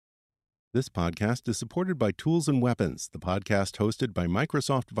This podcast is supported by Tools and Weapons, the podcast hosted by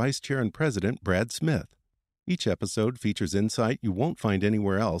Microsoft Vice Chair and President Brad Smith. Each episode features insight you won't find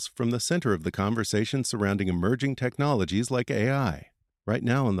anywhere else from the center of the conversation surrounding emerging technologies like AI. Right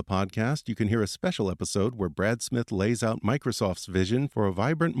now on the podcast, you can hear a special episode where Brad Smith lays out Microsoft's vision for a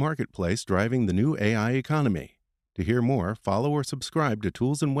vibrant marketplace driving the new AI economy. To hear more, follow or subscribe to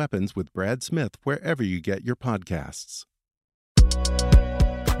Tools and Weapons with Brad Smith wherever you get your podcasts.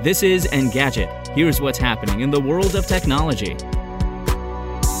 This is Engadget. Here's what's happening in the world of technology.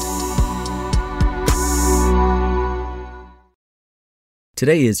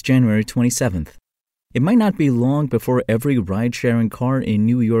 Today is January 27th. It might not be long before every ride-sharing car in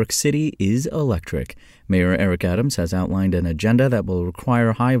New York City is electric. Mayor Eric Adams has outlined an agenda that will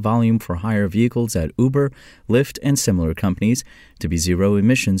require high volume for hire vehicles at Uber, Lyft, and similar companies to be zero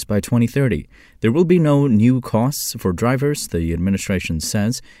emissions by 2030. There will be no new costs for drivers, the administration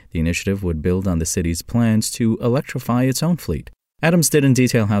says. The initiative would build on the city's plans to electrify its own fleet. Adams didn't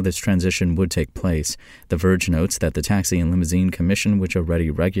detail how this transition would take place. The Verge notes that the Taxi and Limousine Commission, which already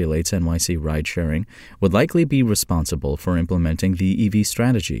regulates NYC ride-sharing, would likely be responsible for implementing the EV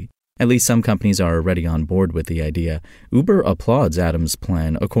strategy. At least some companies are already on board with the idea. Uber applauds Adams'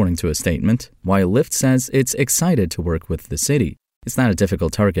 plan, according to a statement, while Lyft says it's excited to work with the city. It's not a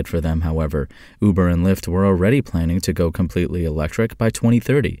difficult target for them, however. Uber and Lyft were already planning to go completely electric by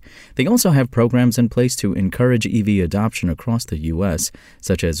 2030. They also have programs in place to encourage EV adoption across the U.S.,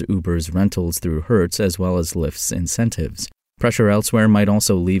 such as Uber's rentals through Hertz as well as Lyft's incentives. Pressure elsewhere might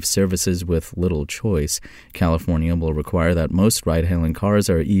also leave services with little choice. California will require that most ride-hailing cars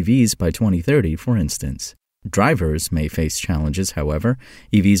are EVs by 2030, for instance. Drivers may face challenges, however.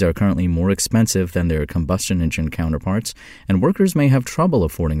 EVs are currently more expensive than their combustion engine counterparts, and workers may have trouble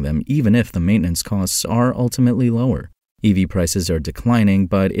affording them even if the maintenance costs are ultimately lower. EV prices are declining,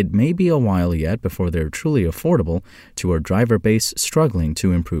 but it may be a while yet before they're truly affordable to a driver base struggling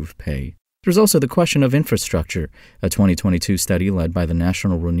to improve pay. There's also the question of infrastructure. A 2022 study led by the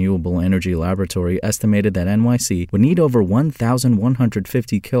National Renewable Energy Laboratory estimated that NYC would need over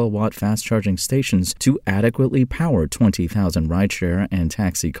 1,150 kilowatt fast-charging stations to adequately power 20,000 rideshare and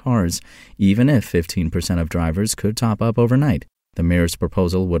taxi cars, even if 15% of drivers could top up overnight. The mayor's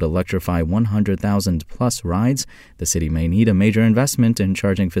proposal would electrify 100,000 plus rides. The city may need a major investment in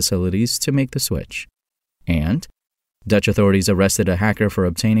charging facilities to make the switch. And Dutch authorities arrested a hacker for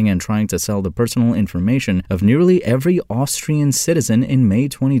obtaining and trying to sell the personal information of nearly every Austrian citizen in May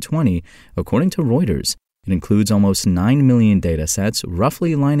 2020, according to Reuters. It includes almost 9 million data sets,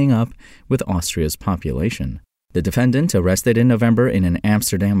 roughly lining up with Austria's population. The defendant, arrested in November in an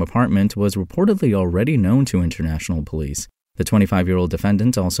Amsterdam apartment, was reportedly already known to international police. The 25-year-old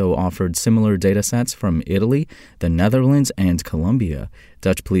defendant also offered similar data sets from Italy, the Netherlands, and Colombia.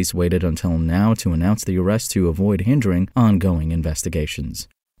 Dutch police waited until now to announce the arrest to avoid hindering ongoing investigations.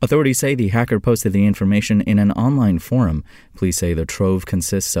 Authorities say the hacker posted the information in an online forum. Police say the trove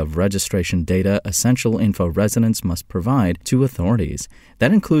consists of registration data essential info residents must provide to authorities.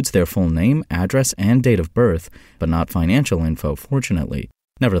 That includes their full name, address, and date of birth, but not financial info, fortunately.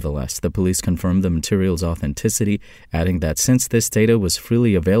 Nevertheless, the police confirmed the material's authenticity, adding that since this data was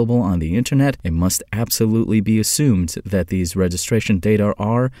freely available on the internet, it must absolutely be assumed that these registration data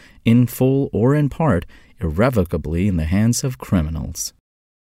are, in full or in part, irrevocably in the hands of criminals.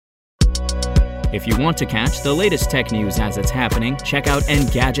 If you want to catch the latest tech news as it's happening, check out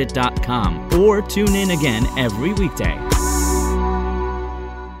Engadget.com or tune in again every weekday.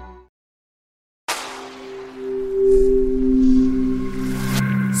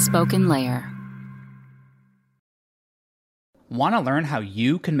 Spoken Layer. Want to learn how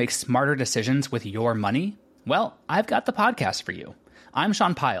you can make smarter decisions with your money? Well, I've got the podcast for you. I'm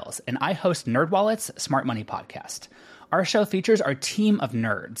Sean Piles, and I host NerdWallet's Smart Money Podcast. Our show features our team of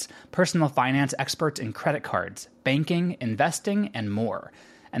nerds, personal finance experts in credit cards, banking, investing, and more.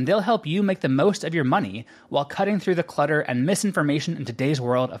 And they'll help you make the most of your money while cutting through the clutter and misinformation in today's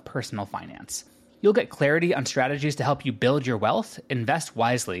world of personal finance. You'll get clarity on strategies to help you build your wealth, invest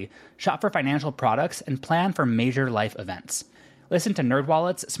wisely, shop for financial products, and plan for major life events. Listen to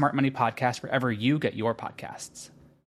NerdWallet's Smart Money Podcast wherever you get your podcasts.